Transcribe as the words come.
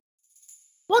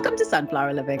Welcome to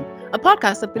Sunflower Living, a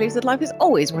podcast that believes that life is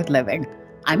always worth living.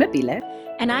 I'm Abile.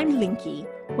 And I'm Linky.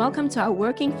 Welcome to our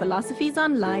working philosophies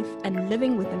on life and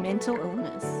living with a mental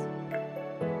illness.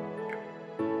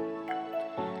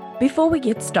 Before we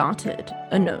get started,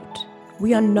 a note.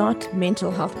 We are not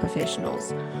mental health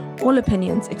professionals. All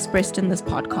opinions expressed in this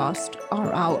podcast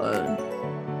are our own.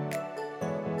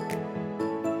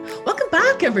 Welcome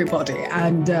back, everybody.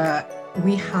 And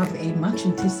we have a much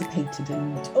anticipated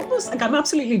and almost like I'm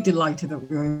absolutely delighted that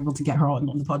we were able to get her on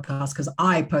the podcast because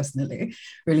I personally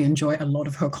really enjoy a lot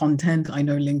of her content. I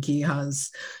know Linky has,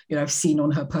 I've seen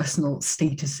on her personal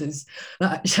statuses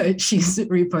that she's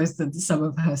reposted some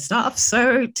of her stuff.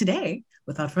 So today,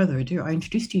 without further ado, I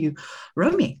introduce to you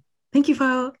Romy. Thank you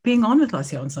for being on with us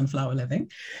here on Sunflower Living.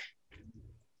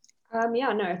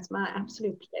 It's my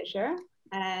absolute pleasure.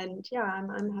 And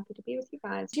I'm happy to be with you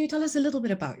guys. Do you tell us a little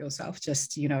bit about yourself,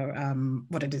 just,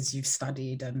 what it is you've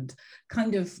studied and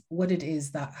kind of what it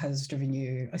is that has driven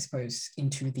you, I suppose,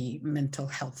 into the mental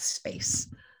health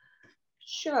space?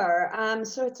 Sure.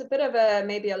 So it's a bit of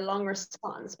maybe a long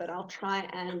response, but I'll try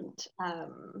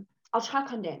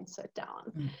condense it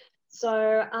down.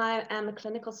 So I am a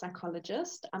clinical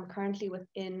psychologist. I'm currently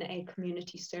within a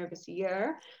community service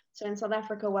year. So in South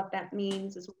Africa, what that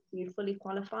means is you fully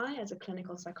qualify as a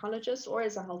clinical psychologist or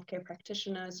as a healthcare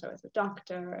practitioner, so as a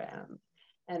doctor,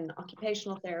 an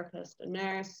occupational therapist, a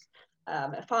nurse,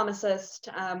 a pharmacist.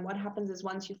 What happens is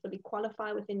once you fully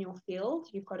qualify within your field,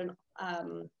 you've got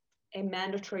a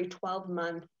mandatory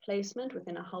 12-month placement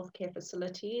within a healthcare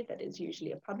facility that is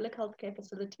usually a public healthcare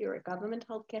facility or a government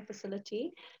healthcare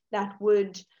facility that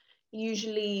would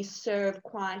usually serve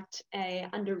quite a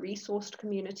under-resourced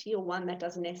community or one that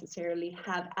doesn't necessarily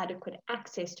have adequate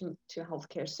access to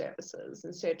healthcare services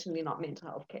and certainly not mental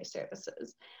health care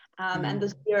services. And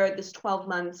this 12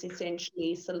 months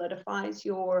essentially solidifies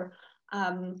your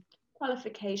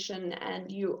qualification,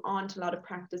 and you aren't allowed to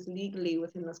practice legally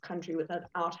within this country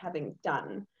without having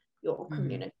done your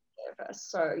community service.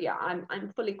 So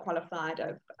I'm fully qualified.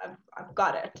 I've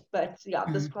got it, but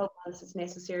this 12 months is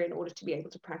necessary in order to be able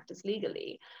to practice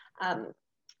legally. The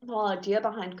whole idea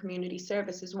behind community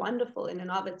service is wonderful in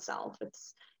and of itself.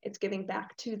 It's giving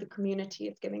back to the community.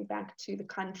 It's giving back to the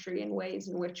country in ways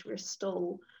in which we're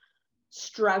still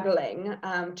struggling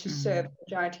to serve the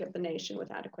majority of the nation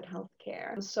with adequate health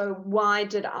care. So why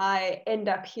did I end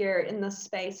up here in this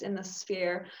space, in this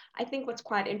sphere? I think what's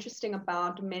quite interesting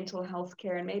about mental health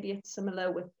care, and maybe it's similar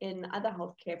within other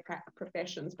healthcare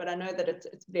professions, but I know that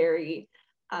it's very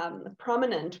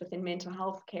prominent within mental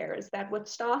health care, is that what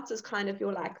starts as kind of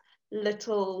your like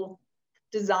little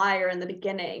desire in the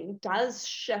beginning does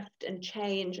shift and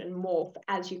change and morph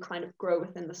as you kind of grow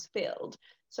within this field.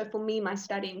 So for me, my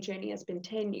studying journey has been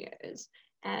 10 years.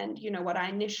 And, what I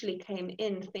initially came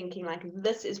in thinking like,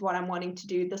 this is what I'm wanting to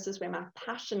do. This is where my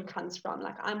passion comes from.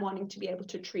 Like, I'm wanting to be able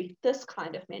to treat this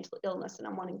kind of mental illness and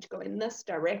I'm wanting to go in this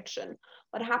direction.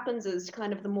 What happens is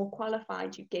kind of the more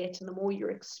qualified you get and the more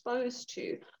you're exposed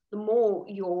to, the more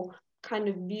your kind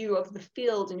of view of the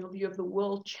field and your view of the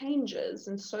world changes.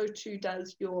 And so too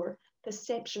does your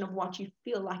perception of what you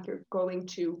feel like you're going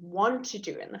to want to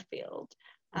do in the field.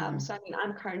 So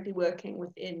I'm currently working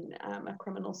within a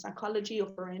criminal psychology or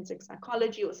forensic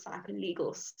psychology or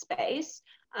psycholegal space.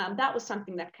 That was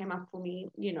something that came up for me,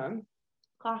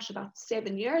 about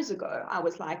 7 years ago. I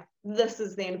was like, this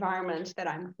is the environment that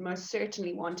I'm most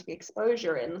certainly wanting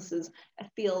exposure in. This is a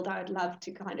field I'd love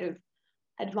to kind of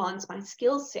advance my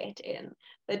skill set in.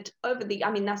 But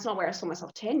that's not where I saw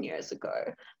myself 10 years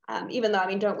ago. Even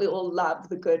though, don't we all love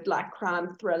the good like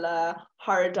crime thriller,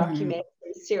 horror documentary,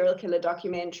 serial killer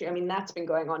documentary? That's been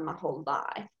going on my whole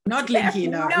life. Not Linky,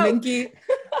 no. Linky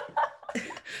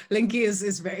Linky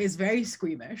is very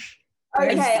squeamish.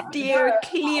 Okay, steer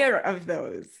clear of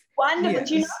those. Wonderful.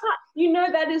 Yes.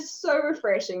 That is so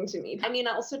refreshing to me.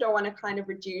 I also don't want to kind of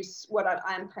reduce what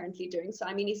I'm currently doing. So,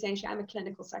 essentially, I'm a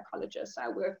clinical psychologist. I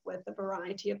work with a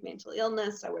variety of mental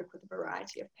illness. I work with a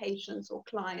variety of patients or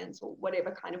clients or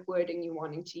whatever kind of wording you're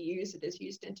wanting to use. It is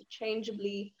used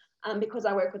interchangeably because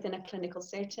I work within a clinical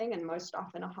setting and most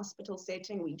often a hospital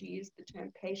setting. We do use the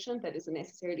term patient. That isn't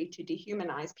necessarily to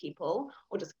dehumanize people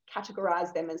or just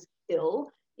categorize them as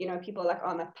ill. People are like, oh,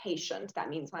 I'm a patient. That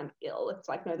means I'm ill. It's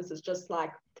like, no, this is just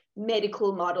like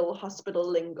medical model hospital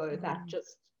lingo that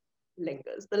just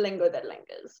lingers, the lingo that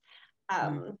lingers.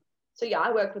 So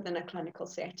I work within a clinical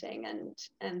setting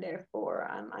and therefore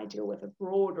I deal with a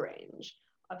broad range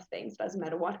of things. Doesn't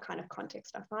matter what kind of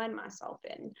context I find myself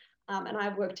in. And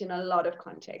I've worked in a lot of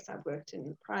contexts. I've worked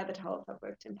in private health. I've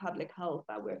worked in public health.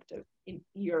 I worked in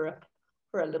Europe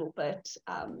for a little bit.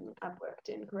 I've worked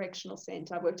in correctional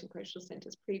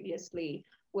centers previously,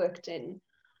 worked in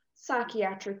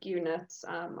psychiatric units.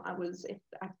 I was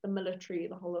at the military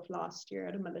the whole of last year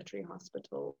at a military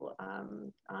hospital.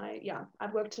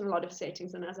 I've worked in a lot of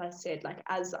settings, and as I said, like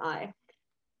as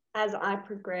I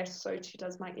progress, so too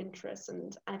does my interest.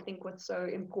 And I think what's so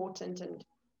important, and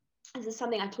this is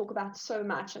something I talk about so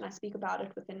much, and I speak about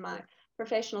it within my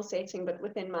professional setting, but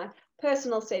within my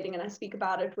personal setting, and I speak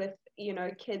about it with, you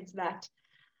know, kids that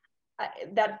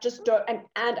just don't,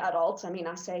 and adults, I mean,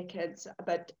 I say kids,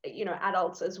 but, you know,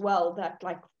 adults as well, that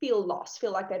like feel lost,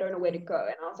 feel like they don't know where to go.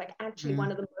 And I was like, actually,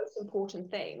 one of the most important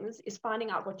things is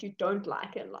finding out what you don't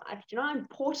like in life. Do you know how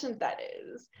important that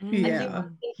is? Yeah,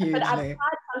 hugely. But I've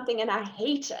tried something and I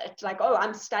hate it. Like, oh,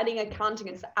 I'm studying accounting.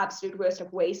 It's the absolute worst.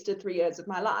 I've wasted 3 years of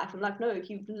my life. I'm like, no,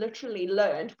 you've literally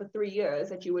learned for 3 years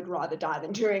that you would rather die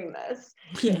than doing this.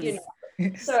 Yes. You know?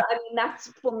 So, I mean, that's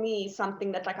for me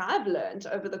something that like I've learned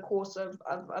over the course of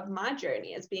my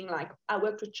journey, as being like, I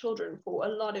worked with children for a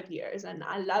lot of years and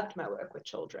I loved my work with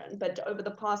children. But over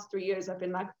the past 3 years, I've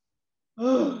been like,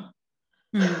 oh,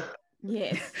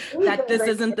 yes, that this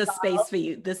isn't the space for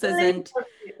you. This isn't.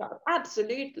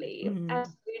 Absolutely.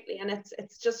 And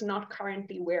it's just not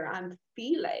currently where I'm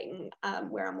feeling,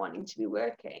 where I'm wanting to be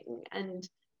working. And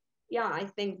yeah, I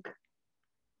think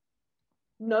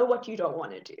know what you don't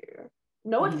want to do.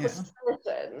 Know it for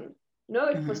certain. Know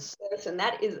it for certain.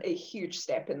 That is a huge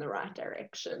step in the right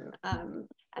direction. And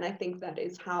I think that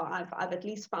is how I've at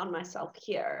least found myself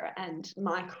here, and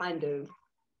my kind of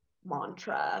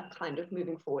mantra kind of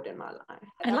moving forward in my life.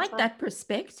 I like that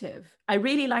perspective. I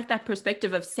really like that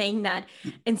perspective of saying that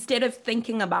instead of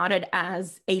thinking about it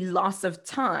as a loss of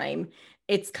time,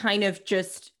 it's kind of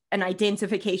just an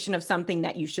identification of something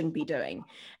that you shouldn't be doing.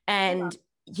 And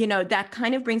you know, that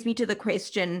kind of brings me to the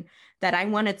question that I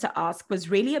wanted to ask, was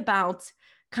really about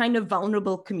kind of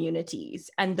vulnerable communities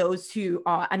and those who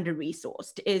are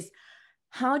under-resourced. Is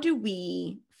how do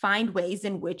we find ways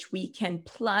in which we can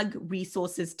plug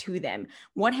resources to them?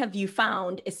 What have you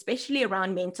found, especially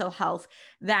around mental health,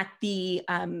 that the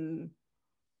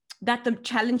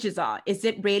challenges are? Is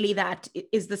it really that,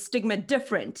 is the stigma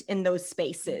different in those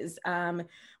spaces?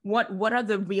 What are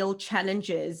the real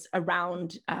challenges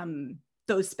around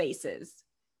those spaces?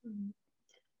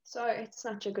 So it's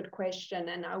such a good question,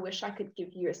 and I wish I could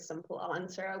give you a simple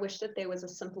answer. I wish that there was a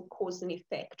simple cause and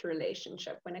effect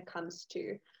relationship when it comes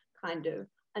to kind of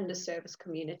underserviced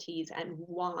communities and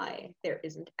why there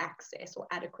isn't access or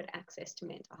adequate access to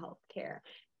mental health care.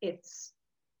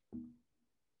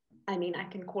 I mean, I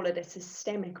can call it a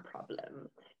systemic problem.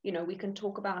 You know, we can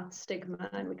talk about stigma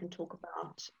and we can talk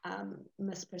about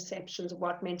misperceptions of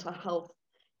what mental health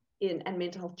and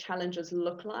mental health challenges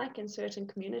look like in certain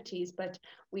communities, but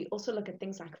we also look at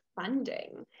things like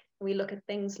funding. We look at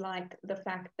things like the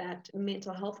fact that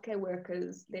mental health care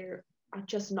workers, there are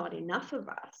just not enough of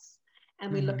us.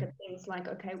 And we look at things like,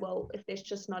 okay, well, if there's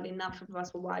just not enough of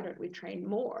us, well, why don't we train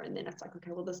more? And then it's like,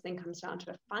 okay, well, this thing comes down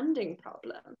to a funding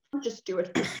problem. Just do it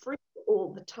for free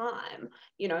all the time.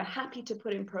 You know, happy to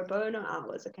put in pro bono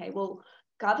hours. Okay, well,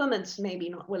 governments maybe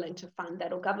not willing to fund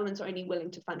that, or governments are only willing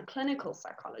to fund clinical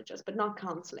psychologists, but not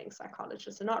counseling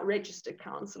psychologists and not registered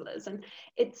counselors. And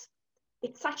it's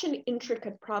such an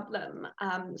intricate problem.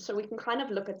 So we can kind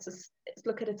of look at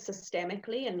it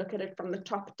systemically and look at it from the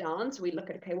top down. So we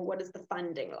look at, okay, well, what is the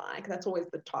funding like? That's always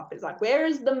the top, is like, where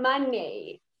is the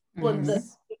money for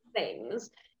these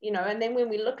things? You know, and then when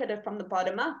we look at it from the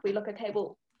bottom up, we look, okay,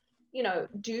 well, you know,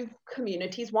 do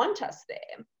communities want us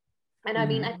there? And I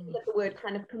mean, I think that the word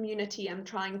kind of community, I'm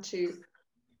trying to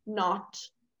not,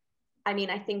 I mean,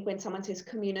 I think when someone says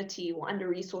community or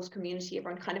under-resourced community,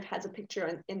 everyone kind of has a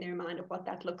picture in their mind of what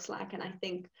that looks like. And I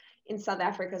think in South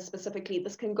Africa specifically,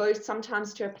 this can go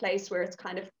sometimes to a place where it's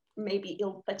kind of maybe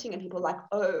ill-fitting, and people are like,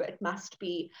 oh, it must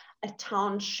be a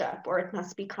township, or it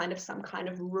must be kind of some kind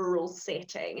of rural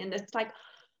setting. And it's like,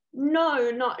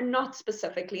 no, not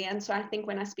specifically. And so I think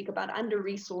when I speak about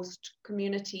under-resourced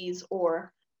communities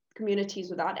or communities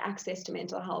without access to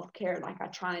mental health care, like I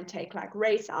try and take like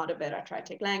race out of it, I try to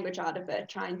take language out of it,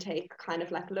 try and take kind of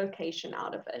like location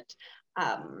out of it,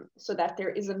 so that there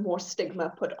isn't more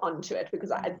stigma put onto it,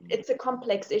 because it's a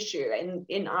complex issue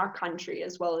in our country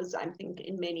as well as I think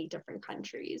in many different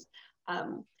countries.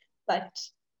 But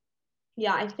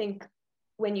yeah, I think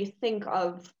when you think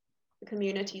of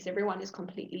communities, everyone is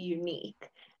completely unique,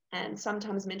 and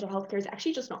sometimes mental health care is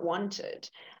actually just not wanted.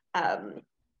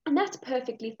 And that's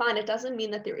perfectly fine. It doesn't mean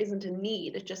that there isn't a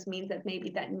need. It just means that maybe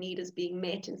that need is being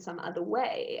met in some other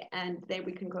way. And then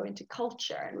we can go into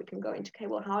culture, and we can go into, okay,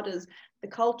 well, how does the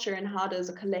culture and how does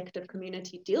a collective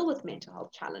community deal with mental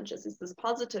health challenges? Is this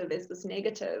positive? Is this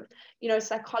negative? You know,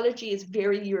 psychology is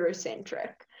very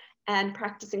Eurocentric, and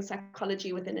practicing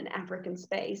psychology within an African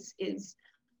space is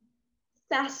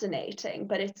fascinating,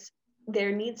 but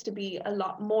there needs to be a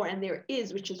lot more, and there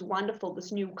is, which is wonderful,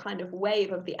 this new kind of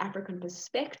wave of the African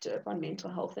perspective on mental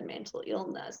health and mental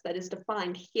illness that is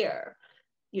defined here,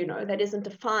 you know, that isn't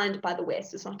defined by the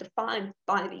West, it's not defined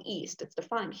by the East, it's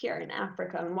defined here in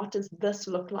Africa. And what does this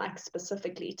look like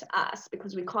specifically to us?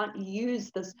 Because we can't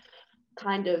use this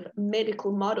kind of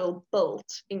medical model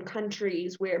built in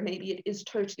countries where maybe it is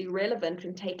totally relevant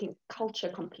and taking culture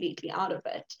completely out of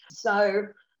it. So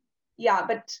yeah,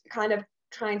 but kind of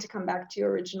trying to come back to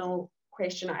your original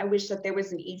question, I wish that there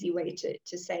was an easy way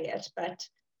to say it, but,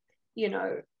 you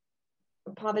know,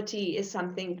 poverty is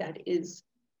something that is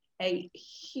a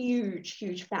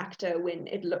huge factor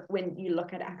when you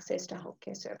look at access to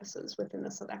healthcare services within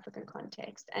the South African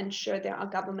context. And sure, there are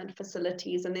government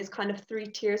facilities, and there's kind of 3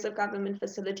 tiers of government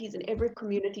facilities, and every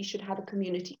community should have a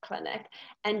community clinic.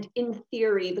 And in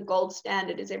theory, the gold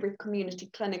standard is every community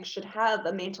clinic should have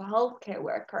a mental health care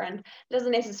worker. And it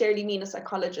doesn't necessarily mean a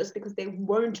psychologist, because there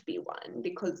won't be one,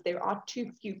 because there are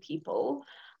too few people.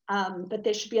 But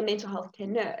there should be a mental health care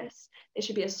nurse, there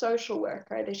should be a social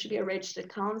worker, there should be a registered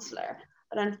counselor.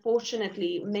 But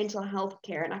unfortunately, mental health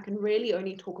care, and I can really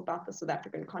only talk about the South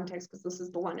African context because this is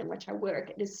the one in which I work,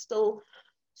 it is still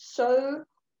so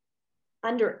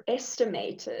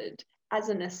underestimated as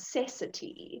a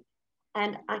necessity.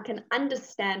 And I can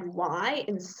understand why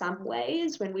in some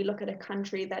ways when we look at a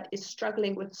country that is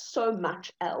struggling with so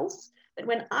much else. But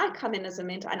when I come in as a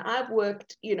mentor, and I've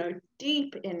worked, you know,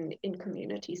 deep in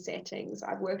community settings,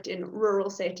 I've worked in rural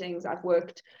settings, I've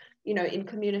worked, you know, in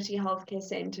community healthcare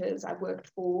centers, I've worked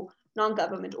for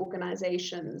non-government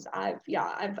organizations, I've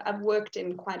worked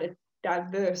in quite a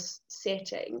diverse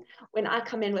setting. When I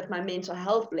come in with my mental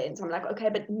health lens, I'm like, okay,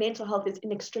 but mental health is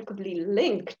inextricably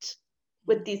linked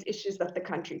with these issues that the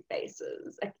country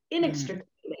faces, like inextricably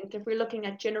linked. If we're looking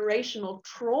at generational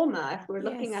trauma, if we're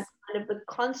looking at kind of the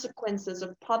consequences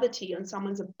of poverty on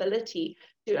someone's ability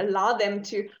to allow them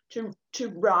to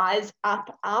rise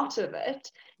up out of it,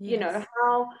 you know,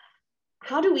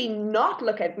 how do we not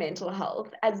look at mental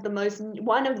health as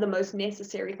one of the most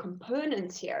necessary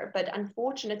components here? But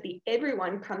unfortunately,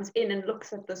 everyone comes in and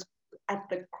looks at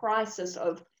the crisis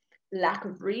of lack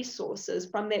of resources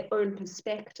from their own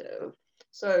perspective.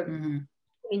 So, I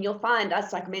mean, you'll find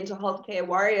us like mental health care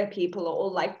warrior people are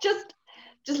all like, just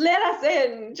let us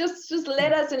in, just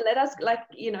let us in, let us, like,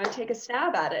 you know, take a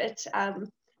stab at it.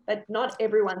 But not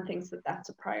everyone thinks that that's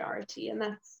a priority, and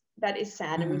that is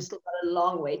sad. And we've still got a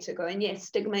long way to go. And yes,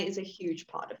 stigma is a huge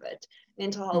part of it.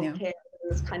 Mental health care in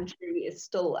this country is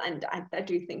still, and I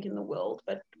do think in the world,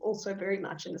 but also very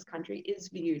much in this country, is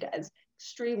viewed as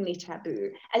extremely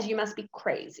taboo, as you must be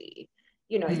crazy.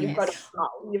 You know, you've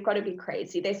got to be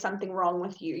crazy. There's something wrong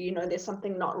with you. You know, there's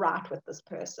something not right with this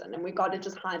person, and we've got to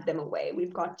just hide them away.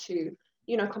 We've got to,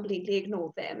 you know, completely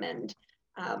ignore them, and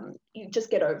you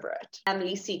just get over it.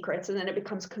 Family secrets, and then it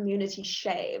becomes community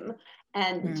shame,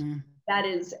 and that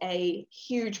is a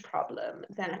huge problem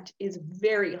that is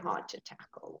very hard to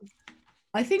tackle.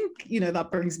 I think, you know, that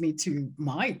brings me to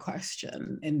my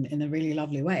question in a really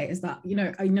lovely way, is that, you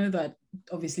know, I know that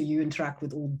obviously you interact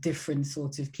with all different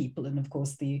sorts of people. And of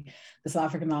course, the South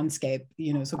African landscape,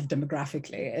 you know, sort of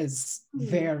demographically is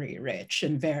very rich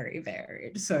and very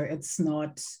varied. So it's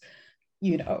not,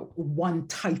 you know, one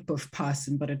type of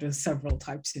person, but it is several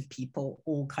types of people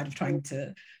all kind of trying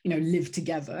to, you know, live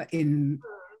together in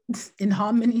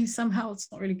harmony somehow.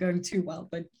 It's not really going too well,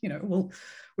 but, you know,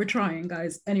 we're trying,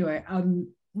 guys. Anyway,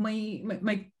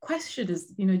 my question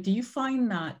is, you know, do you find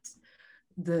that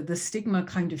the stigma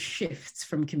kind of shifts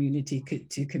from community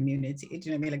to community? Do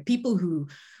you know what I mean? Like people who,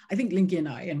 I think Linky and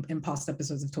I in past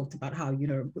episodes have talked about how, you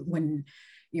know, when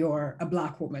you're a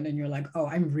Black woman and you're like, oh,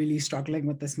 I'm really struggling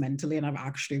with this mentally, and I've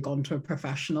actually gone to a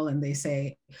professional, and they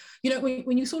say, you know,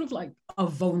 when you sort of like are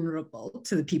vulnerable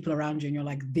to the people around you and you're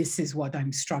like, this is what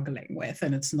I'm struggling with,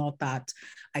 and it's not that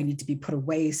I need to be put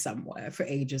away somewhere for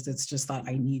ages, it's just that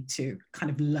I need to kind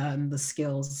of learn the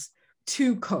skills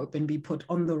to cope and be put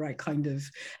on the right kind of,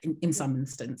 in some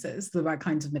instances, the right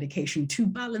kinds of medication to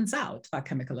balance out that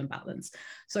chemical imbalance.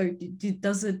 So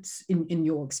does it, in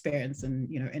your experience and,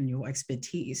 you know, in your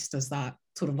expertise, does that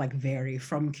sort of like vary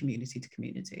from community to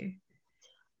community?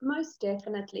 Most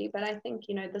definitely. But I think,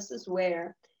 you know, this is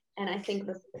where And I think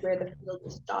this is where the field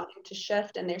is starting to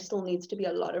shift, and there still needs to be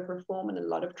a lot of reform and a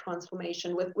lot of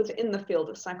transformation within the field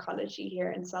of psychology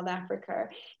here in South Africa.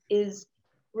 Is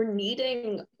we're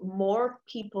needing more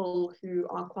people who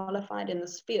are qualified in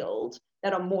this field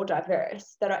that are more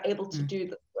diverse, that are able to do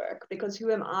this work. Because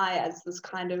who am I as this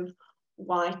kind of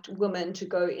white woman to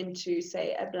go into,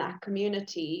 say, a Black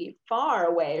community far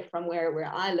away from where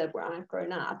I live, where I've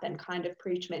grown up, and kind of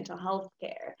preach mental health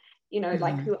care? You know,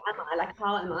 like, who am I? Like,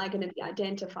 how am I going to be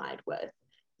identified with,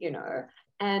 you know?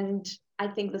 And I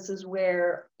think this is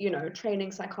where, you know,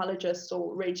 training psychologists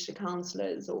or registered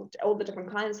counselors or all the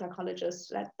different kinds of psychologists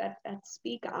that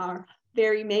speak our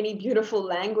very many beautiful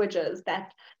languages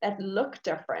that look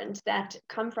different, that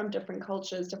come from different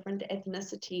cultures, different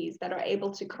ethnicities, that are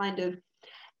able to kind of,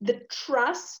 the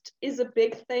trust is a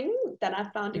big thing that I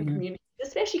found in community,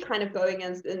 especially kind of going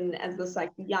as this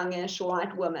like youngish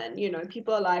white woman. You know,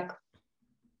 people are like,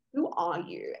 who are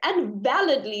you? And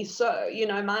validly so. You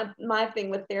know, my thing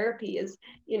with therapy is,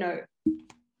 you know,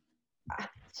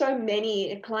 so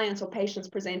many clients or patients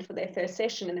present for their first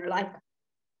session and they're like,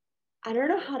 I don't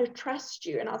know how to trust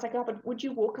you. And I was like, oh, but would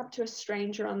you walk up to a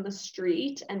stranger on the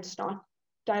street and start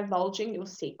divulging your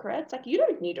secrets? Like, you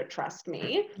don't need to trust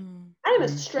me. I am a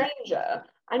stranger.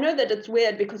 I know that it's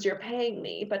weird because you're paying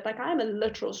me, but like, I'm a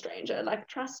literal stranger. Like,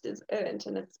 trust is earned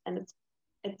and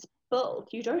it's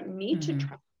built. You don't need to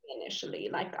trust me initially.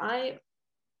 Like,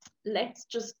 let's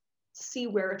just see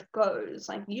where it goes.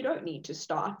 Like, you don't need to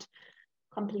start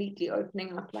completely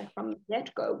opening up like from the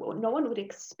get-go. Well, no one would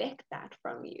expect that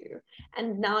from you.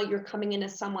 And now you're coming in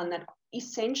as someone that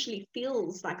essentially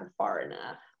feels like a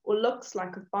foreigner or looks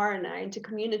like a foreigner into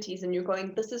communities, and you're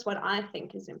going, this is what I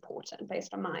think is important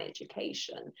based on my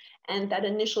education. And that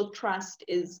initial trust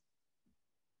is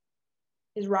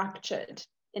ruptured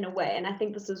in a way. And I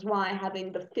think this is why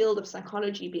having the field of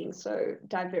psychology being so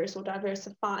diverse or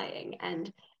diversifying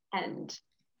and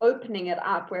opening it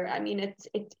up, where, I mean,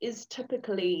 it is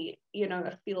typically, you know,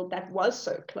 a field that was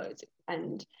so closed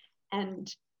and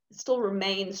still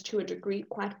remains to a degree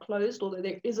quite closed, although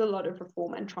there is a lot of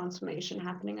reform and transformation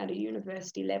happening at a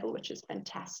university level, which is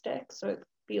fantastic. So the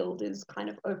field is kind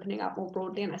of opening up more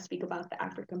broadly, and I speak about the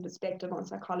African perspective on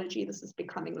psychology. This is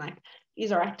becoming like,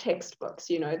 these are our textbooks,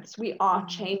 you know, we are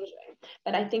changing.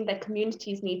 But I think that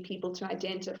communities need people to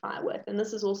identify with. And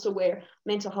this is also where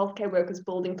mental health care workers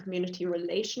building community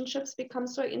relationships become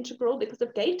so integral, because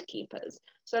of gatekeepers.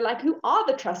 So like, who are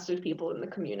the trusted people in the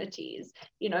communities?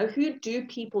 You know, who do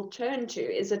people turn to?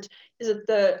 Is it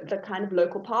the kind of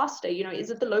local pastor? You know, is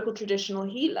it the local traditional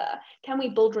healer? Can we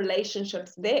build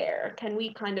relationships there? Can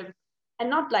we kind of, and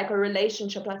not like a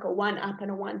relationship like a one up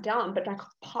and a one down, but like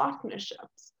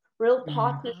partnerships, real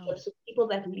partnerships with people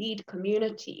that lead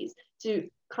communities, to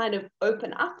kind of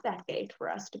open up that gate for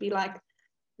us to be like,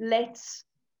 let's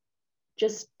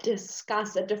just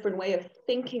discuss a different way of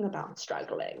thinking about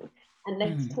struggling. And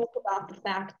let's talk about the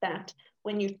fact that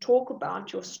when you talk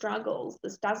about your struggles,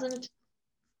 this doesn't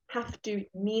have to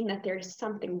mean that there is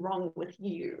something wrong with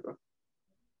you.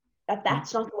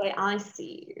 That's not the way I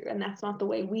see you, and that's not the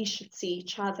way we should see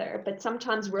each other. But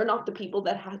sometimes we're not the people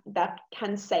that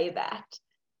can say that.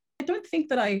 I don't think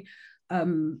that I've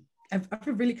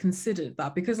ever really considered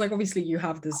that, because like, obviously you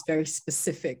have this very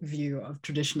specific view of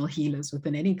traditional healers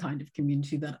within any kind of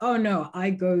community, that, oh no, I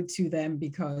go to them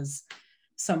because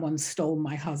someone stole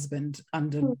my husband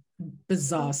under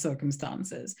bizarre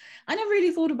circumstances. I never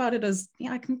really thought about it as,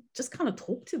 I can just kind of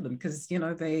talk to them because, you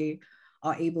know, they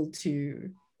are able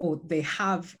to, or they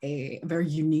have a very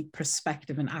unique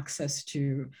perspective and access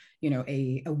to, you know,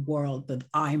 a world that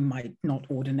I might not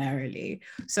ordinarily.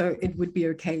 So it would be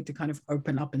okay to kind of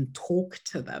open up and talk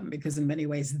to them, because in many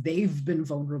ways they've been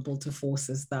vulnerable to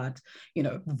forces that, you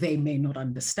know, they may not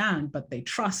understand, but they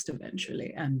trust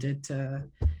eventually. And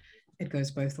it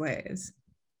goes both ways.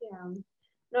 Yeah,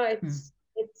 no,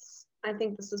 it's I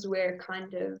think this is where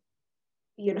kind of,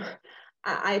 you know,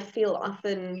 I feel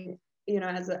often, you know,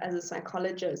 as a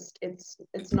psychologist, it's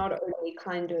not only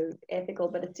kind of ethical,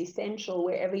 but it's essential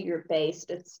wherever you're based.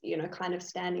 It's, you know, kind of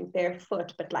standing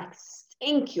barefoot, but like,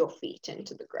 sink your feet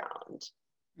into the ground,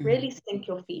 really sink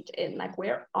your feet in. Like,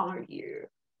 where are you,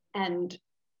 and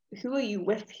who are you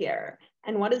with here,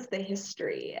 and what is the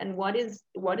history, and what is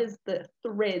the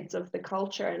threads of the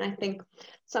culture? And I think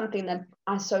something that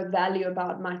I so value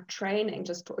about my training,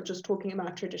 just talking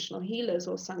about traditional healers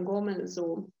or sangomas,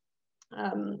 or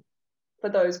for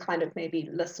those kind of maybe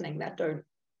listening that don't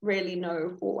really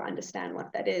know or understand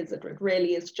what that is, it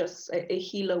really is just a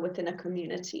healer within a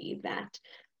community that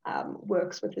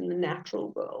works within the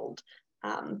natural world.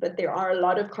 But there are a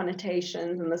lot of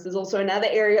connotations, and this is also another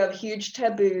area of huge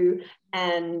taboo.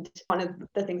 And one of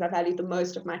the things I valued the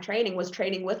most of my training was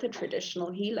training with a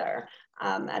traditional healer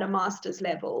at a master's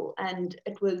level. And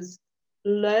it was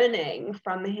learning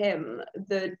from him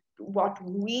what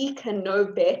we can know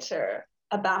better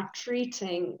about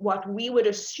treating what we would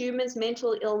assume is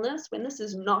mental illness, when this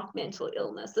is not mental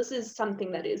illness. This is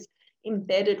something that is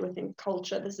embedded within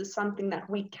culture. This is something that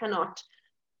we cannot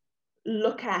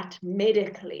look at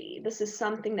medically. This is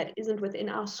something that isn't within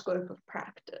our scope of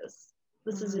practice.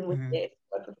 This isn't within their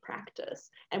scope of practice.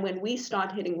 And when we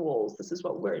start hitting walls, this is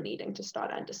what we're needing to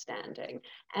start understanding.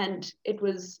 And it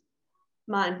was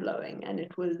mind-blowing, and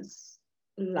it was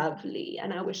lovely.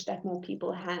 And I wish that more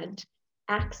people had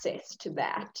access to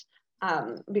that.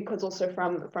 Because also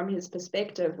from his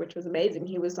perspective, which was amazing,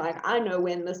 he was like, I know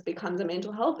when this becomes a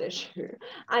mental health issue.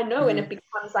 I know when it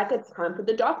becomes like it's time for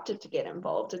the doctor to get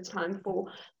involved. It's time for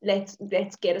let's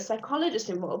get a psychologist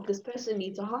involved. This person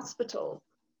needs a hospital,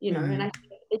 you know. And I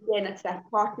think again, it's that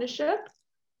partnership,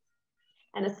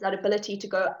 and it's that ability to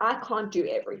go, I can't do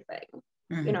everything.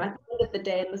 You know, at the end of the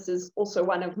day, and this is also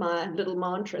one of my little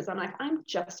mantras, I'm like, I'm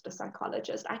just a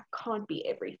psychologist. I can't be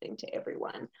everything to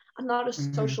everyone. I'm not a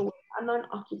social worker. I'm not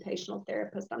an occupational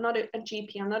therapist. I'm not a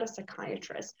GP. I'm not a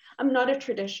psychiatrist. I'm not a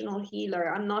traditional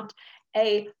healer. I'm not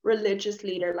a religious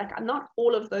leader. Like, I'm not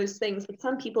all of those things, but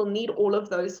some people need all of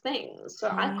those things. So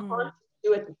I can't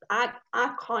do it.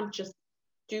 I can't just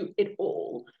do it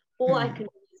all. All I can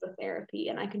do is the therapy,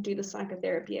 and I can do the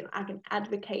psychotherapy, and I can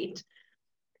advocate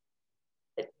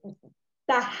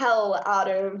the hell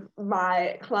out of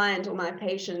my client or my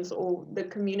patients or the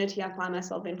community I find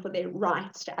myself in for their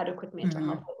rights to adequate mental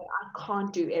health. I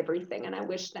can't do everything. And I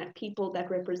wish that people that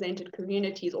represented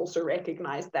communities also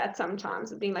recognize that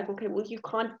sometimes, being like, okay, well, you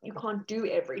can't do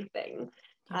everything.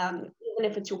 Even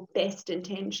if it's your best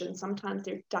intention, sometimes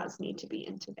there does need to be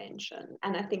intervention.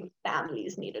 And I think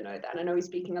families need to know that. I know we're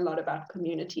speaking a lot about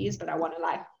communities, but I want to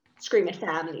like scream at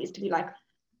families to be like,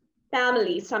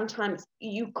 family, sometimes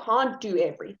you can't do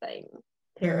everything.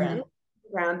 Parents,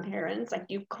 grandparents, like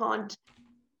you can't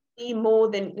be more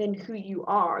than who you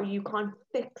are. You can't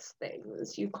fix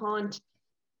things. You can't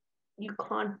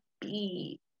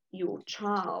be your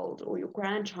child or your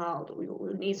grandchild or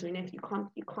your niece or nephew.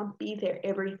 You can't be their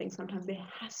everything. Sometimes there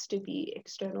has to be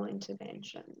external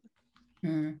intervention.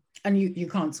 And you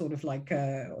can't sort of like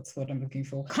what's what I'm looking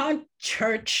for, can't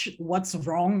church what's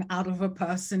wrong out of a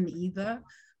person either.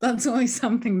 That's always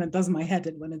something that does my head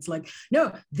in, when it's like,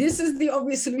 no, this is the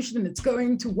obvious solution and it's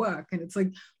going to work. And it's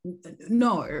like,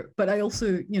 no. But I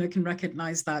also, you know, can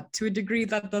recognize that to a degree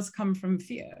that does come from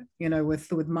fear, you know,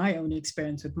 with my own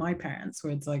experience with my parents,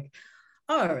 where it's like,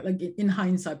 oh, like in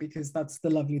hindsight, because that's the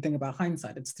lovely thing about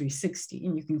hindsight, it's 360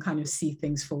 and you can kind of see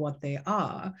things for what they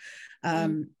are.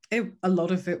 A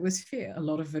lot of it was fear. A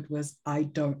lot of it was, I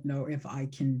don't know if I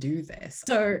can do this.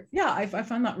 So yeah, I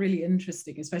find that really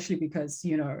interesting, especially because,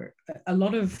 you know, a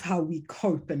lot of how we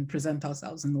cope and present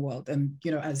ourselves in the world. And,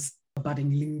 you know, as a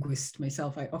budding linguist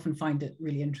myself, I often find it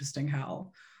really interesting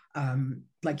how,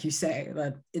 like you say,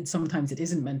 that sometimes it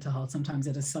isn't mental health, sometimes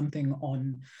it is something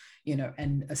on, you know,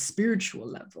 and a spiritual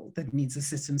level that needs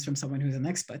assistance from someone who's an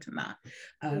expert in that.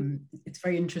 It's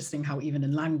very interesting how even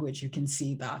in language, you can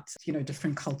see that, you know,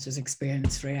 different cultures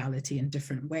experience reality in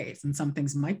different ways, and some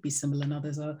things might be similar and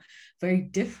others are very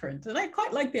different. And I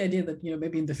quite like the idea that, you know,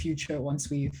 maybe in the future, once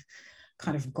we've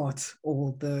kind of got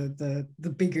all the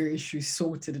bigger issues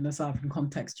sorted in a South African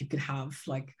context, you could have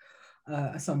like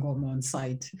a Sangoma on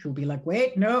site who'll be like,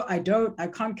 wait, no, I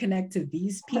can't connect to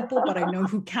these people, but I know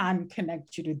who can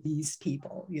connect you to these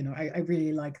people. You know, I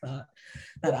really like that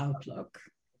outlook.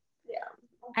 Yeah.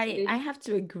 I have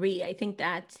to agree. I think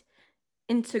that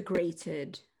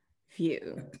integrated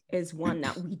view is one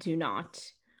that we do not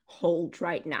hold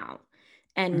right now.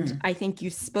 And I think you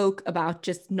spoke about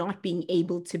just not being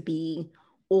able to be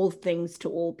all things to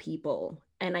all people.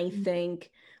 And I think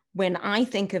when I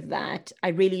think of that, I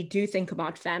really do think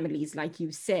about families, like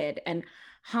you said. And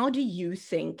how do you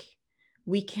think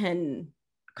we can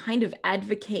kind of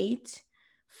advocate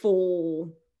for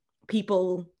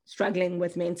people struggling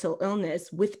with mental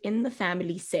illness within the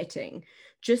family setting,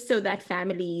 just so that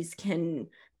families can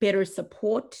better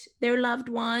support their loved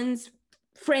ones,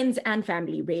 friends and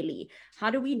family, really? How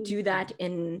do we do that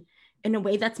in a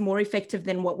way that's more effective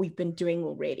than what we've been doing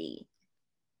already?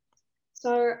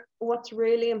 So what's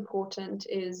really important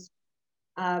is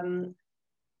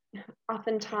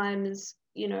oftentimes,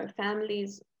 you know,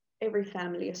 every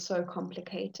family is so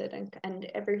complicated, and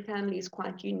every family is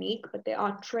quite unique, but there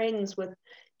are trends with,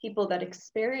 people that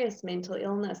experience mental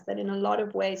illness, that in a lot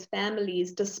of ways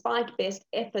families, despite best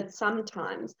efforts,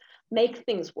 sometimes make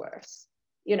things worse.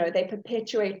 You know, they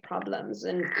perpetuate problems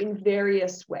in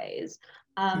various ways.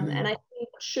 And I think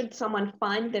should someone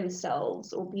find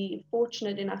themselves or be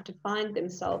fortunate enough to find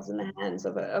themselves in the hands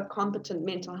of a competent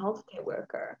mental health care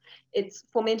worker, it's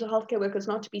for mental health care workers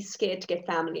not to be scared to get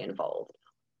family involved.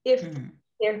 If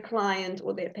their client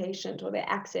or their patient or their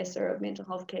accessor of mental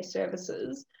health care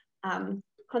services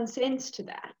consents to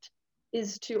that,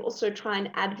 is to also try and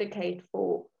advocate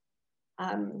for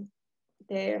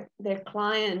their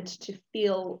client to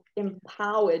feel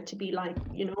empowered to be like,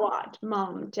 you know what,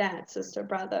 mom, dad, sister,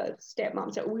 brother,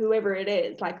 stepmom, so whoever it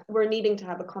is, like, we're needing to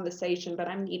have a conversation, but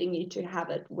I'm needing you to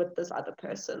have it with this other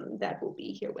person that will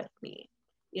be here with me,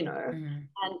 you know.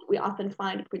 And we often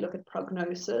find, if we look at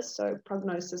prognosis, so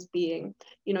prognosis being,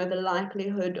 you know, the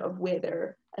likelihood of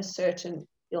whether a certain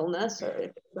illness or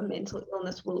if a mental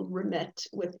illness will remit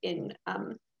within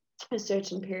a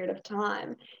certain period of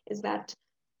time, is that,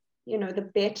 you know, the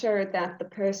better that the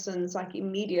person's like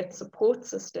immediate support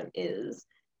system is,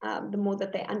 the more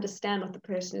that they understand what the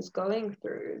person is going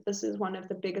through. This is one of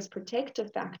the biggest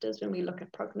protective factors when we look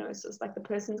at prognosis. Like, the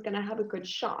person's going to have a good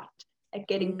shot at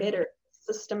getting better.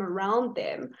 The system around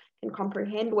them can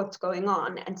comprehend what's going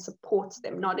on and supports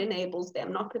them, not enables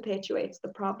them, not perpetuates the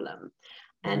problem.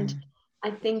 And I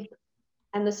think,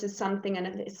 and this is something, and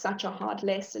it's such a hard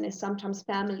lesson, is sometimes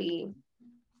family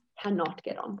cannot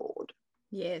get on board.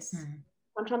 Yes.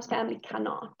 Sometimes family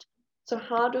cannot. So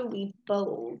how do we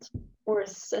build or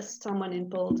assist someone in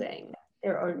building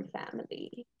their own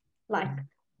family? Like,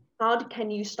 how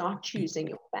can you start choosing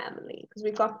your family? Because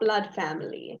we've got blood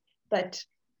family, but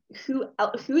who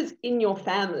is in your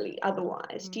family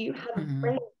otherwise? Do you have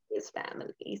friends as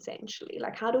family, essentially?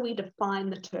 Like, how do we define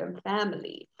the term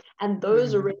family? And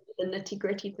those are really the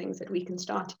nitty-gritty things that we can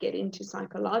start to get into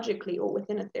psychologically or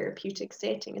within a therapeutic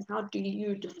setting, is how do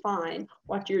you define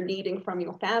what you're needing from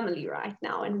your family right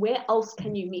now, and where else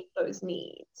can you meet those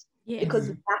needs? Yes. Because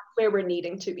that's where we're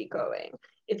needing to be going.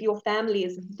 If your family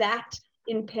is that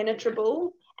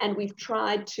impenetrable, and we've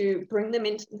tried to bring them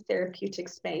into the therapeutic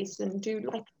space and do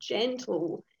like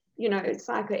gentle, you know,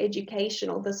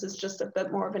 psychoeducational, this is just a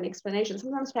bit more of an explanation.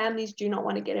 Sometimes families do not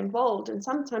want to get involved, and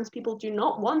sometimes people do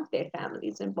not want their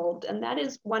families involved, and that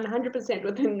is 100%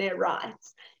 within their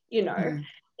rights. You know,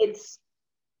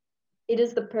 it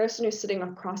is the person who's sitting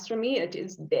across from me. It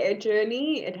is their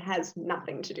journey. It has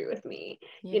nothing to do with me.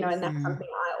 Yes. You know, and that's something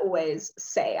I always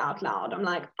say out loud. I'm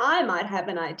like, I might have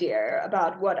an idea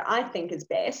about what I think is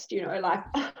best, you know, like,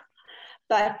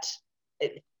 but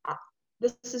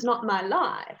this is not my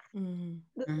life.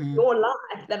 This is your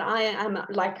life that I am,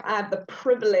 like, I have the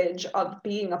privilege of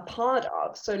being a part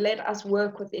of. So let us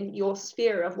work within your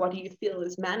sphere of what you feel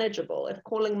is manageable. If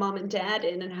calling mom and dad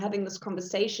in and having this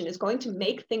conversation is going to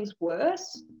make things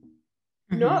worse,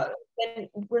 no, then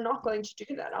we're not going to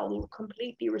do that. I will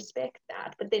completely respect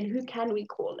that. But then who can we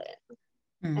call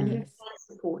in? And who can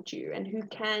support you? And who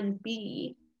can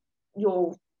be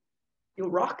your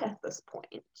rock at this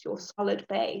point, your solid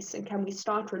base? And can we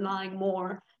start relying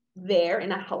more there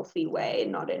in a healthy way,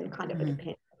 not in kind of a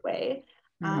dependent way?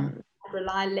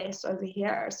 Rely less over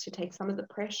here to take some of the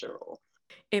pressure off.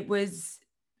 It was,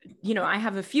 you know, I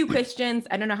have a few questions.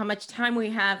 I don't know how much time we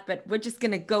have, but we're just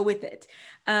going to go with it.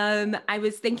 I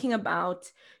was thinking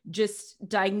about just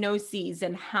diagnoses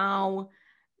and how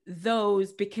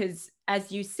those, because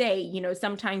as you say, you know,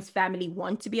 sometimes family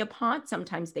want to be a part,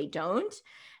 sometimes they don't.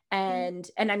 And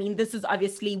I mean, this is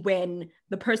obviously when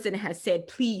the person has said,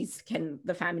 please, can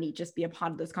the family just be a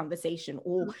part of this conversation,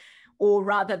 or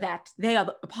rather that they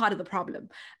are a part of the problem.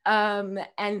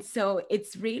 And so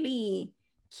it's really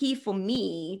key for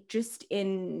me, just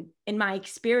in my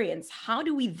experience, how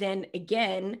do we then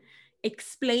again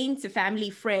explain to family,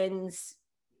 friends,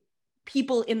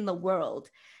 people in the world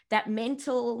that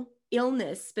mental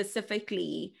illness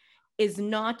specifically is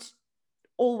not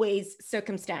always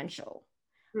circumstantial?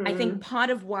 I think part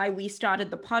of why we started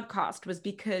the podcast was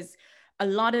because a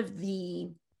lot of the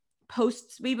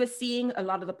posts we were seeing, a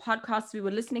lot of the podcasts we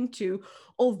were listening to,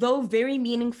 although very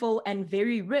meaningful and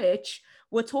very rich,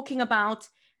 were talking about,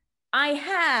 I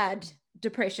had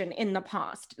depression in the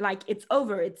past, like it's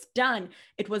over, it's done,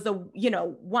 it was a, you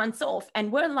know, once off.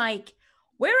 And we're like,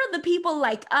 where are the people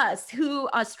like us who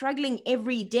are struggling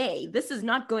every day? This is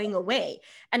not going away.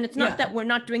 And it's not that we're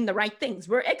not doing the right things.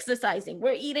 We're exercising,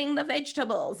 we're eating the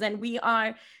vegetables, and we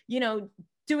are, you know,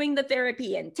 doing the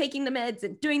therapy and taking the meds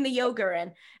and doing the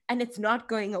yoga, and it's not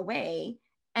going away.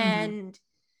 And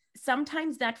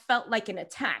sometimes that felt like an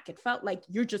attack. It felt like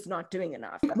you're just not doing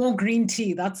enough. More green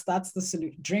tea. That's the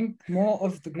solution. Drink more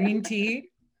of the green tea.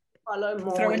 Follow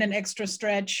more. Throw in an extra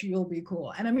stretch, you'll be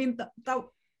cool. And I mean,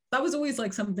 that was always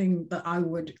like something that I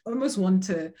would almost want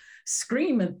to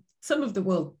scream at some of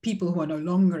the people who are no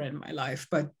longer in my life,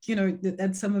 but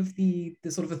at some of the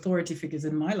sort of authority figures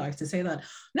in my life, to say that,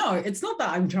 no, it's not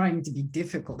that I'm trying to be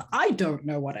difficult. I don't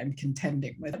know what I'm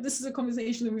contending with. This is a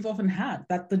conversation that we've often had,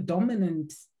 that the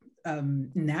dominant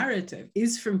narrative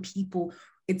is from people.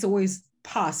 It's always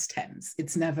past tense.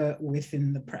 It's never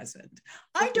within the present.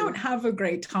 I don't have a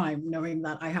great time knowing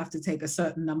that I have to take a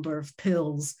certain number of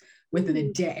pills within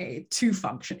a day to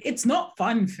function. It's not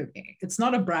fun for me. It's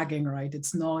not a bragging right.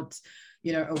 It's not,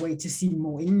 a way to seem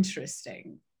more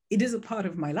interesting. It is a part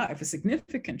of my life, a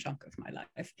significant chunk of my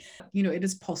life. It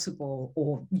is possible,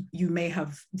 or you may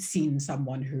have seen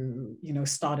someone who,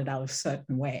 started out a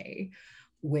certain way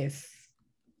with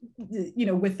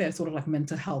their sort of like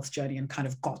mental health journey and kind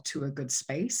of got to a good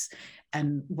space,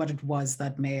 and what it was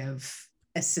that may have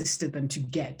assisted them to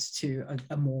get to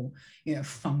a more,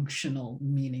 functional,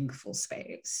 meaningful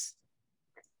space.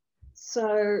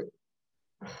 So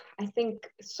I think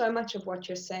so much of what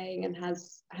you're saying and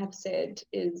have said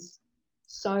is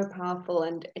so powerful,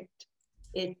 and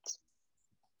it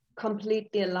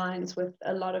completely aligns with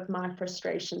a lot of my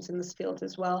frustrations in this field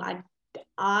as well.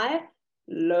 I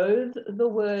loathe the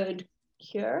word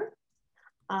cure.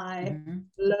 I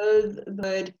loathe the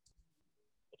word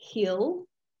heal.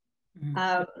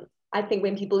 I think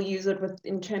when people use it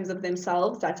in terms of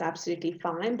themselves, that's absolutely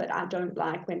fine, but I don't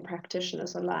like when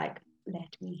practitioners are like,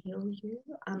 let me heal you.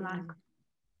 I'm like,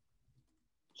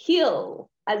 heal,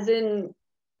 as in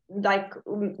like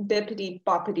bippity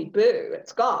boppity boo,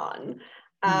 it's gone.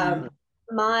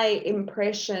 My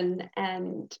impression,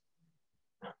 and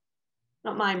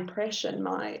not my impression,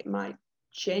 my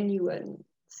genuine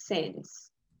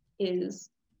sense is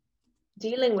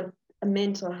dealing with a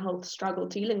mental health struggle,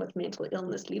 dealing with mental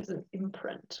illness leaves an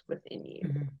imprint within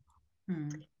you.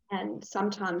 And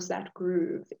sometimes that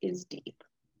groove is deep.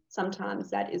 Sometimes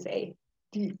that is a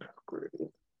deep groove.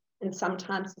 And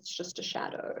sometimes it's just a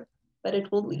shadow, but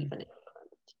it will leave an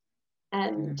imprint.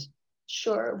 And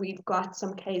sure, we've got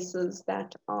some cases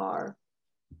that are,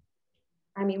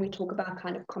 we talk about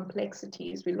kind of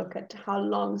complexities. We look at how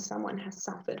long someone has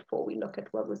suffered for. We look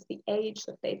at what was the age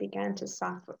that they began to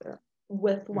suffer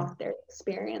with what they're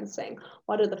experiencing.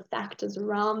 What are the factors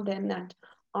around them that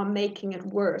are making it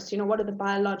worse? What are the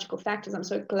biological factors? I'm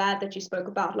so glad that you spoke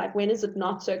about, like, when is it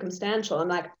not circumstantial? I'm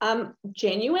like,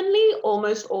 genuinely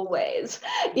almost always,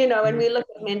 when we look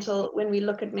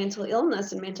at mental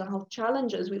illness and mental health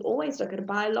challenges, we always look at a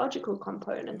biological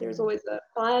component. There's always a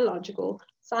biological,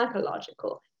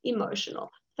 psychological,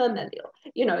 emotional, familial,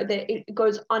 it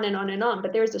goes on and on and on,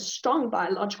 but there's a strong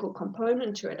biological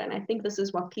component to it. And I think this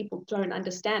is what people don't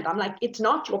understand. I'm like, it's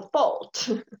not your fault.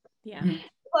 Yeah.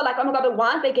 People are like, oh my God, but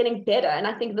why aren't they getting better? And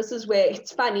I think this is where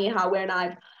it's funny how when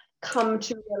I've come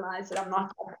to realize that I'm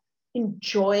not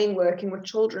enjoying working with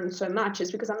children so much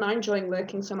is because I'm not enjoying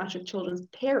working so much with children's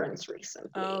parents recently.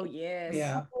 Oh, yes.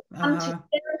 Yeah. Come to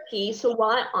therapy, so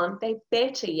why aren't they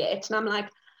better yet? And I'm like,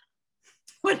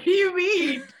 what do you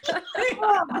mean?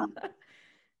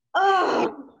 I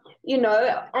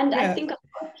think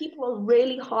people are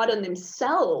really hard on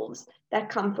themselves that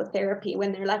come for therapy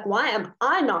when they're like, why am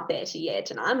I not better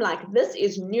yet? And I'm like, this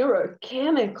is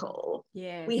neurochemical.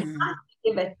 Yes. We have to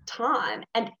give it time,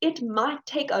 and it might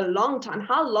take a long time.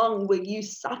 How long were you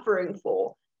suffering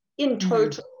for in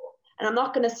total? And I'm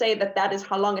not going to say that is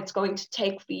how long it's going to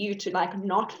take for you to like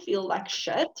not feel like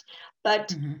shit,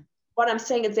 but what I'm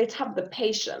saying is let's have the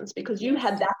patience, because you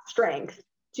had that strength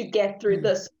to get through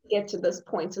this, get to this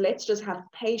point. So let's just have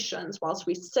patience whilst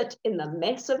we sit in the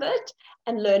mess of it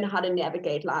and learn how to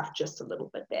navigate life just a little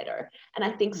bit better. And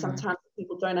I think sometimes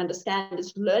people don't understand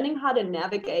is learning how to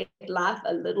navigate life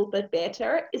a little bit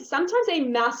better is sometimes a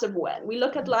massive win. We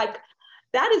look at like,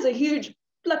 that is a huge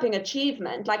flipping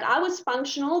achievement. Like, I was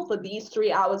functional for these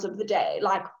 3 hours of the day,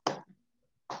 like,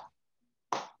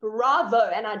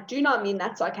 bravo. And I do not mean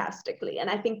that sarcastically.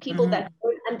 And I think people that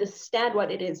don't understand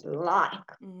what it is like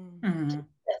to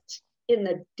sit in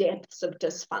the depths of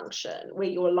dysfunction where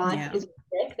your life is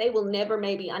wrecked, they will never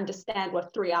maybe understand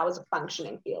what 3 hours of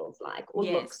functioning feels like or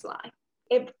looks like.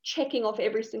 Checking off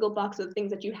every single box of things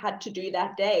that you had to do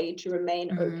that day to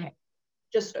remain okay,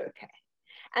 just okay.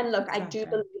 And look, I do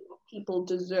believe people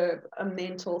deserve a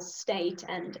mental state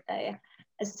and a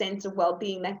sense of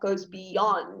well-being that goes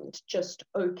beyond just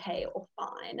okay or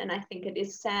fine. And I think it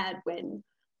is sad when,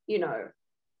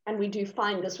 and we do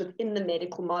find this within the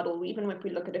medical model, even if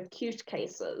we look at acute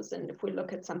cases, and if we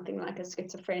look at something like a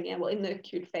schizophrenia, well, in the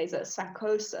acute phase, a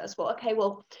psychosis, well, okay,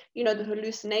 well, you know, the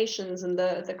hallucinations and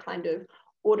the kind of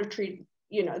auditory,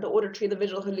 you know, the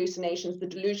visual hallucinations, the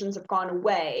delusions have gone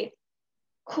away.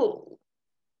 Cool.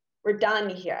 We're done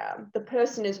here. The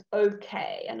person is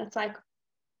okay. And it's like,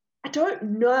 I don't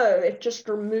know if just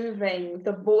removing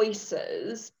the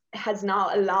voices has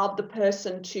now allowed the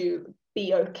person to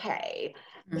be okay.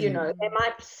 You know, they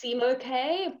might seem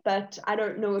okay, but I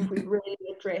don't know if we've really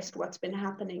addressed what's been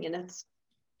happening in its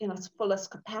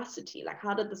fullest capacity. Like,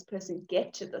 how did this person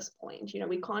get to this point? You know,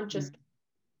 we can't just,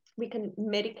 we can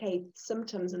medicate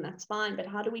symptoms and that's fine, but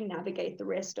how do we navigate the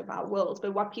rest of our worlds?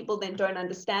 But what people then don't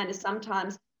understand is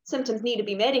sometimes symptoms need to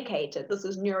be medicated. This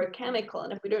is neurochemical.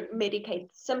 And if we don't medicate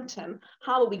the symptom,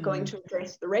 how are we going to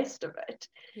address the rest of it?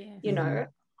 Yes. You know?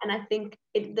 And I think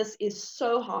this is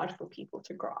so hard for people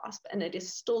to grasp, and it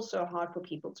is still so hard for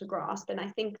people to grasp. And I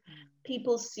think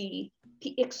people see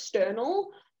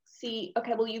external, see,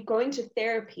 okay, well, you're going to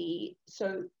therapy,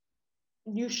 so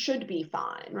you should be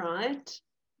fine, right?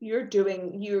 You're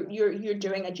doing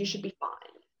it, you should be fine.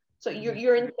 So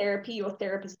you're in therapy, your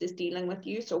therapist is dealing with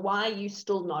you. So why are you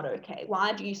still not okay?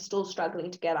 Why are you still struggling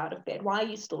to get out of bed? Why are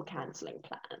you still canceling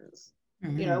plans?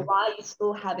 You know, why are you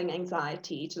still having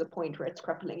anxiety to the point where it's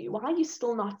crippling you? Why are you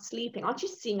still not sleeping? Aren't you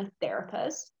seeing a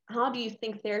therapist? How do you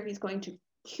think therapy is going to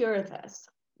cure this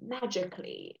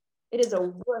magically? It is a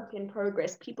work in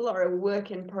progress. People are a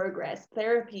work in progress.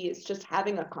 Therapy is just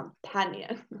having a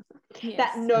companion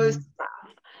that knows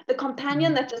stuff. The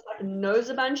companion that just like knows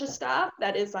a bunch of stuff,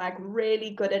 that is like really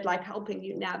good at like helping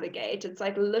you navigate. It's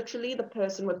like literally the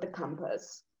person with the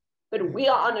compass. But we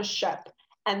are on a ship,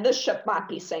 and this ship might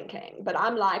be sinking. But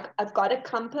I'm like, I've got a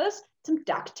compass, some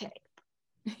duct tape.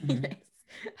 Yes.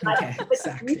 Okay,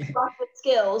 exactly. You've got the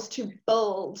skills to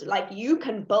build, like you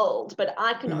can build, but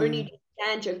I can only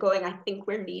stand here going, I think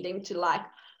we're needing to like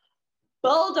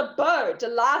build a boat, a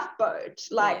lifeboat,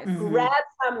 like grab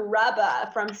some rubber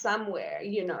from somewhere,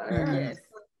 you know. Yes.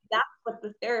 That's what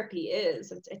the therapy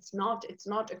is. It's not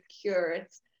a cure.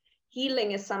 It's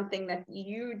healing is something that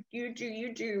you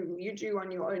do on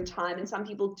your own time. And some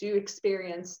people do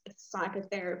experience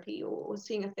psychotherapy or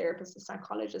seeing a therapist, a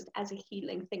psychologist as a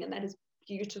healing thing, and that is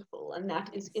beautiful and that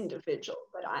is individual.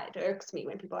 But it irks me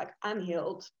when people are like, I'm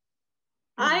healed.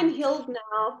 I'm healed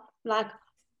now. Like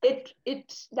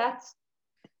that's,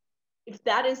 if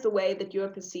that is the way that you're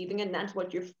perceiving and that's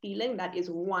what you're feeling, that is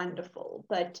wonderful.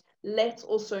 But let's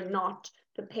also not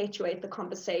perpetuate the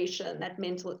conversation that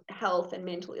mental health and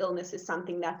mental illness is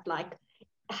something that like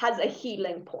has a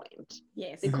healing point.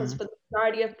 Yes. Because for the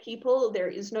majority of people, there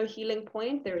is no healing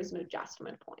point, there is no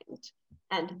adjustment point.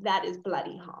 And that is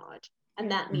bloody hard. And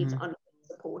that needs ongoing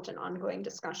support and ongoing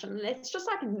discussion. Let's just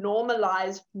like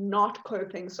normalize not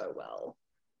coping so well.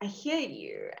 I hear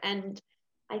you. And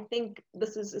I think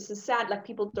this is sad, like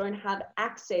people don't have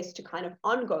access to kind of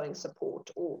ongoing support,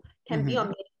 or can be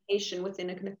on medication within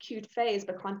an acute phase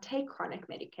but can't take chronic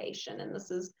medication. And this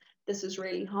is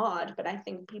really hard. But I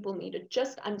think people need to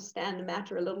just understand the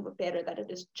matter a little bit better, that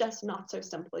it is just not so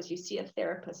simple as you see a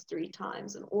therapist 3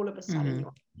 times and all of a sudden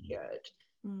you're cured.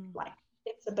 Like,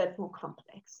 it's a bit more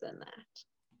complex than that.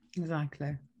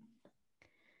 Exactly.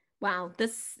 Wow,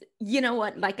 this, you know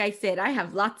what, like I said, I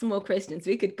have lots more questions.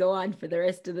 We could go on for the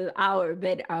rest of the hour,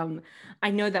 but I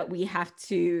know that we have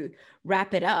to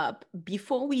wrap it up.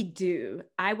 Before we do,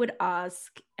 I would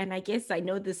ask, and I guess I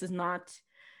know this is not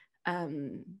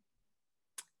an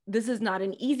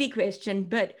easy question,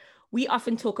 but we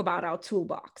often talk about our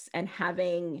toolbox and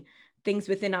having things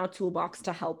within our toolbox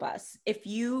to help us. If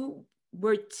you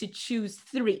were to choose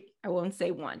 3, I won't say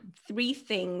 1, 3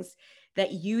 things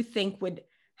that you think would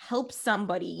help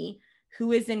somebody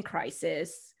who is in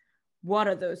crisis, what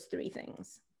are those 3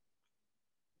 things?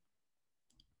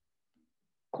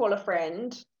 Call a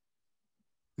friend.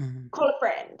 Call a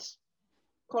friend.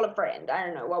 Call a friend. I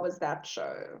don't know, what was that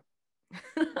show?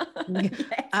 Who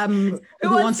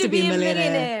wants to be a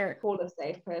millionaire? Call a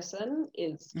safe person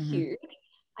is huge.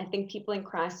 I think people in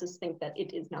crisis think that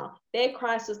it is now their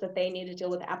crisis that they need to deal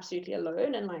with absolutely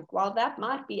alone. And like, while that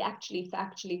might be actually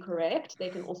factually correct, they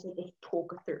can also just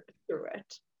talk through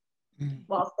it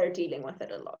whilst they're dealing with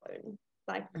it alone.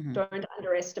 Like, don't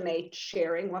underestimate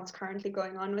sharing what's currently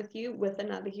going on with you with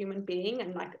another human being,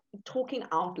 and like talking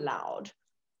out loud,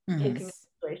 talking a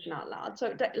situation out loud.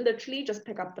 So literally just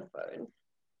pick up the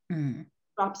phone.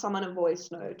 Drop someone a voice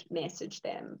note, message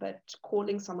them, but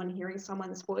calling someone, hearing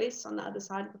someone's voice on the other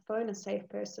side of the phone, a safe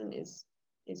person is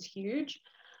huge.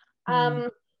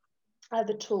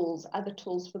 Other tools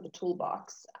for the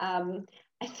toolbox. I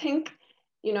think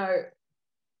you know,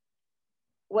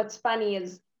 what's funny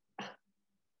is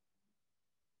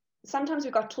sometimes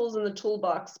we've got tools in the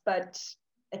toolbox, but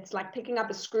it's like picking up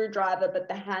a screwdriver, but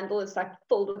the handle is like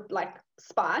filled with like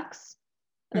spikes.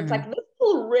 And it's like, this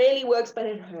tool really works, but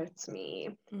it hurts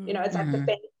me. You know, it's like the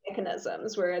defense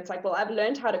mechanisms where it's like, well, I've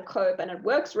learned how to cope and it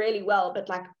works really well, but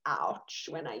like, ouch,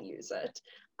 when I use it.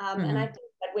 And I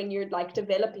think that when you're like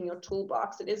developing your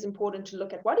toolbox, it is important to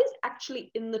look at what is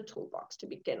actually in the toolbox to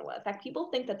begin with. Like, people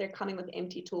think that they're coming with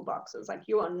empty toolboxes. Like,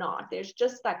 you are not. There's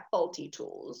just like faulty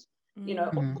tools, you know,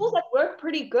 or tools that work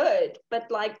pretty good, but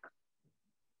like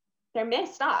they're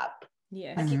messed up.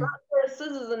 Yes. Like, you got a pair of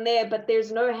scissors in there, but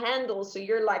there's no handle, so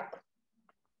you're like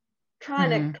trying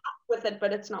to cut with it,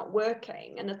 but it's not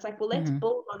working. And it's like, well, let's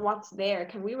build on what's there.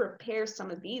 Can we repair some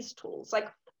of these tools? Like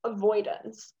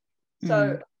avoidance.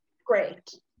 So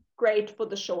great for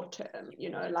the short term, you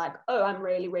know, like, oh, I'm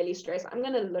really, really stressed. I'm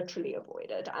going to literally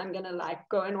avoid it. I'm going to like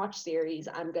go and watch series.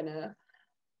 I'm going to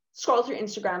scroll through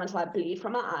Instagram until I bleed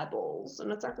from my eyeballs.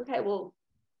 And it's like, okay, well,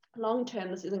 long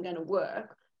term, this isn't going to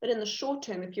work. But in the short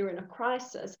term, if you're in a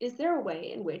crisis, is there a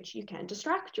way in which you can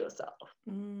distract yourself?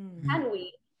 Can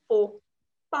we, for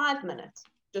 5 minutes,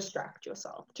 distract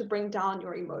yourself to bring down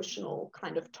your emotional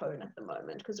kind of tone at the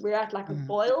moment? Because we're at like a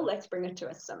boil, let's bring it to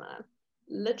a simmer.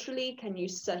 Literally, can you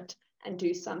sit and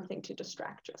do something to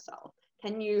distract yourself?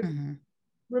 Can you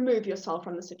remove yourself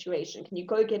from the situation? Can you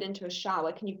go get into a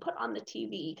shower? Can you put on the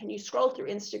TV? Can you scroll through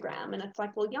Instagram? And it's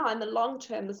like, well, yeah, in the long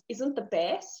term, this isn't the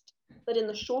best. But in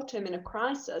the short term, in a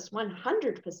crisis,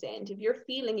 100%, if you're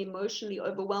feeling emotionally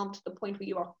overwhelmed to the point where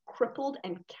you are crippled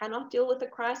and cannot deal with a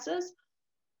crisis,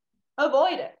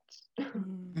 avoid it.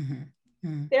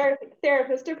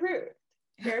 Therapist approved.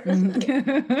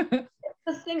 It's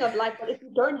this thing of like, well, if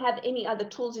you don't have any other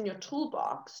tools in your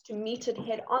toolbox to meet it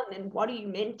head on, then what are you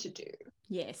meant to do?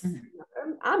 Yes. You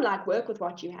know, I'm like, work with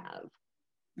what you have.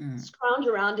 Scrounge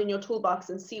around in your toolbox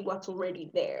and see what's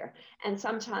already there. And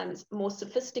sometimes more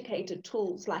sophisticated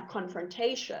tools like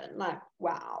confrontation, like,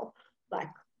 wow, like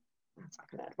that's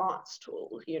like an advanced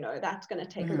tool, you know, that's going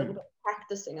to take a little bit of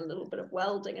practicing, a little bit of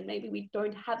welding, and maybe we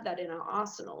don't have that in our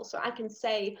arsenal. So I can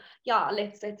say, yeah,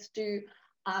 let's do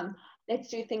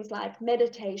things like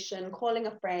meditation, calling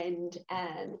a friend,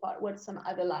 and what's some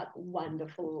other like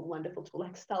wonderful tool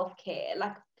like self-care,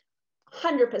 like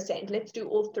 100%, let's do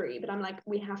all three. But I'm like,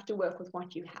 we have to work with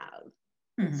what you have.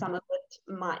 And some of it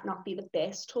might not be the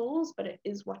best tools, but it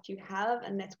is what you have,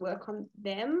 and let's work on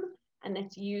them and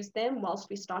let's use them whilst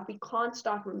we start. We can't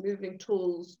start removing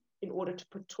tools in order to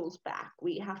put tools back.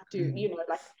 We have to, you know,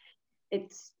 like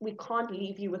we can't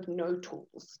leave you with no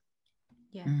tools.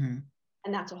 Yeah. And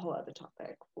that's a whole other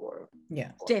topic for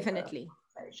definitely.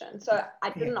 So I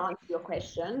didn't answer your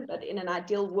question, but in an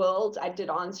ideal world, I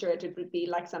did answer it. It would be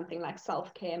like something like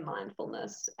self-care,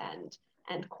 mindfulness, and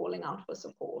calling out for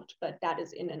support. But that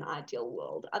is in an ideal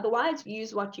world. Otherwise,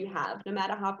 use what you have, no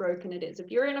matter how broken it is.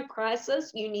 If you're in a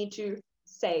crisis, you need to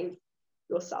save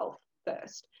yourself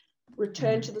first.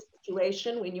 Return to the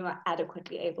situation when you are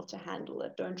adequately able to handle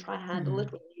it. Don't try handle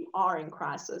it when you are in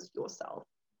crisis yourself.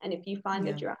 And if you find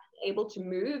that you're unable to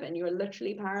move and you're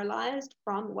literally paralyzed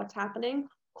from what's happening,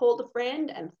 call the friend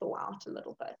and thaw out a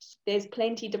little bit. There's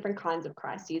plenty different kinds of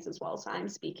crises as well. So I'm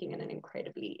speaking in an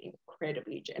incredibly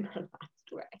generalized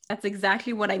way. That's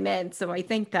exactly what I meant. So I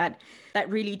think that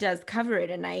really does cover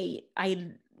it. And I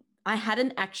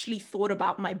hadn't actually thought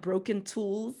about my broken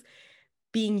tools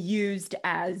being used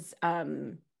as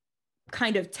kind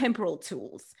of temporal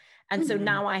tools. And so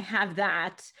now I have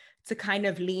that to kind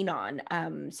of lean on.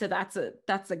 So that's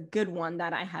a good one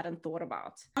that I hadn't thought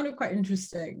about. I found it quite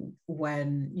interesting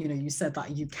when, you know, you said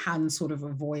that you can sort of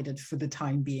avoid it for the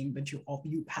time being, but you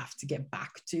have to get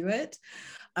back to it.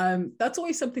 That's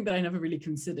always something that I never really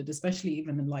considered, especially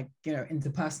even in like, you know,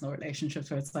 interpersonal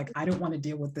relationships where it's like, I don't want to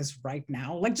deal with this right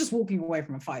now. Like just walking away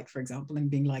from a fight, for example, and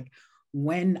being like,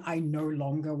 when I no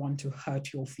longer want to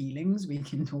hurt your feelings, we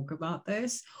can talk about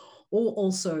this. Or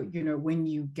also, you know, when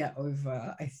you get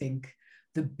over, I think,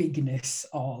 the bigness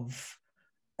of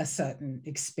a certain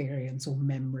experience or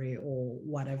memory or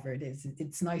whatever it is,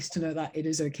 it's nice to know that it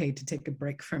is okay to take a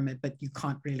break from it, but you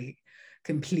can't really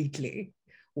completely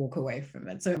walk away from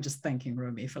it. So I'm just thanking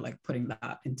Romy for like putting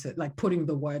that into, like putting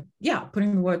the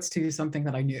words to something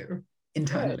that I knew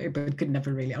internally, but could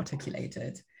never really articulate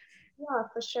it. Yeah,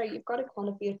 for sure. You've got to kind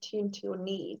of be attuned to your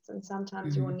needs, and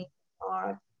sometimes your needs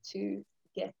are to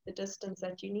get the distance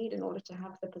that you need in order to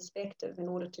have the perspective, in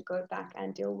order to go back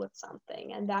and deal with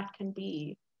something. And that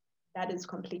is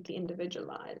completely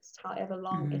individualized, however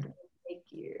long it will take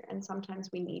you. And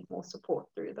sometimes we need more support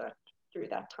through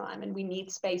that time, and we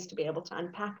need space to be able to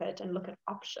unpack it and look at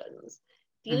options.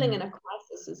 dealing in a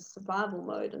crisis is survival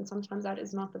mode, and sometimes that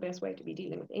is not the best way to be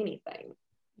dealing with anything.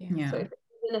 Yeah. So if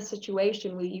you're in a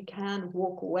situation where you can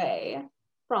walk away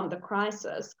from the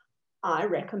crisis, I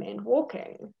recommend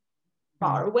walking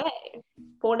far away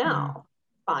for now.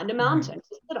 Find a mountain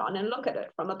to sit on and look at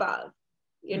it from above.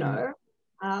 You know,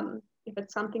 if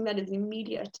it's something that is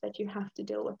immediate that you have to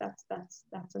deal with,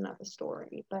 that's another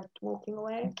story. But walking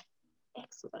away,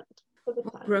 excellent.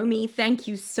 Romy, thank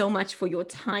you so much for your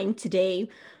time today.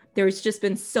 There's just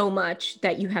been so much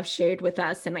that you have shared with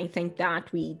us, and I think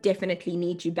that we definitely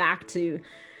need you back to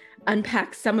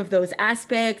unpack some of those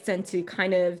aspects and to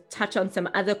kind of touch on some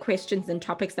other questions and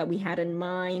topics that we had in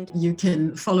mind. You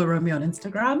can follow Romy on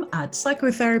Instagram at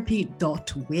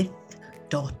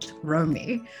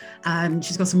psychotherapy.with.romy, and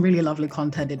she's got some really lovely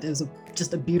content. It is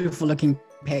just a beautiful looking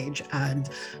page and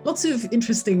lots of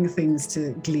interesting things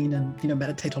to glean and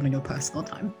meditate on in your personal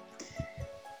time.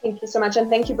 Thank you so much, and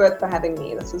thank you both for having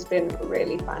me. This has been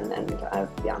really fun, and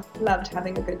I've loved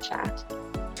having a good chat.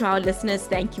 To our listeners,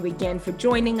 thank you again for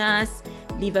joining us.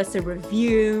 Leave us a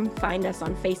review, find us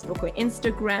on Facebook or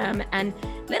Instagram, and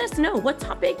let us know what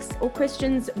topics or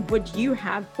questions would you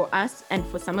have for us and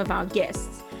for some of our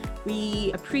guests.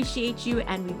 We appreciate you,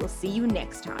 and we will see you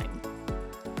next time.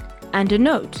 And a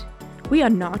note, we are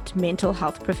not mental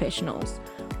health professionals.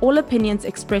 All opinions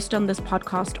expressed on this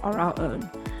podcast are our own.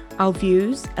 Our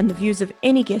views and the views of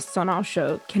any guests on our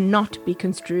show cannot be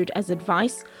construed as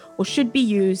advice or should be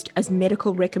used as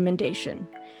medical recommendation.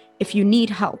 If you need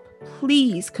help,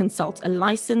 please consult a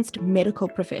licensed medical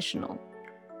professional.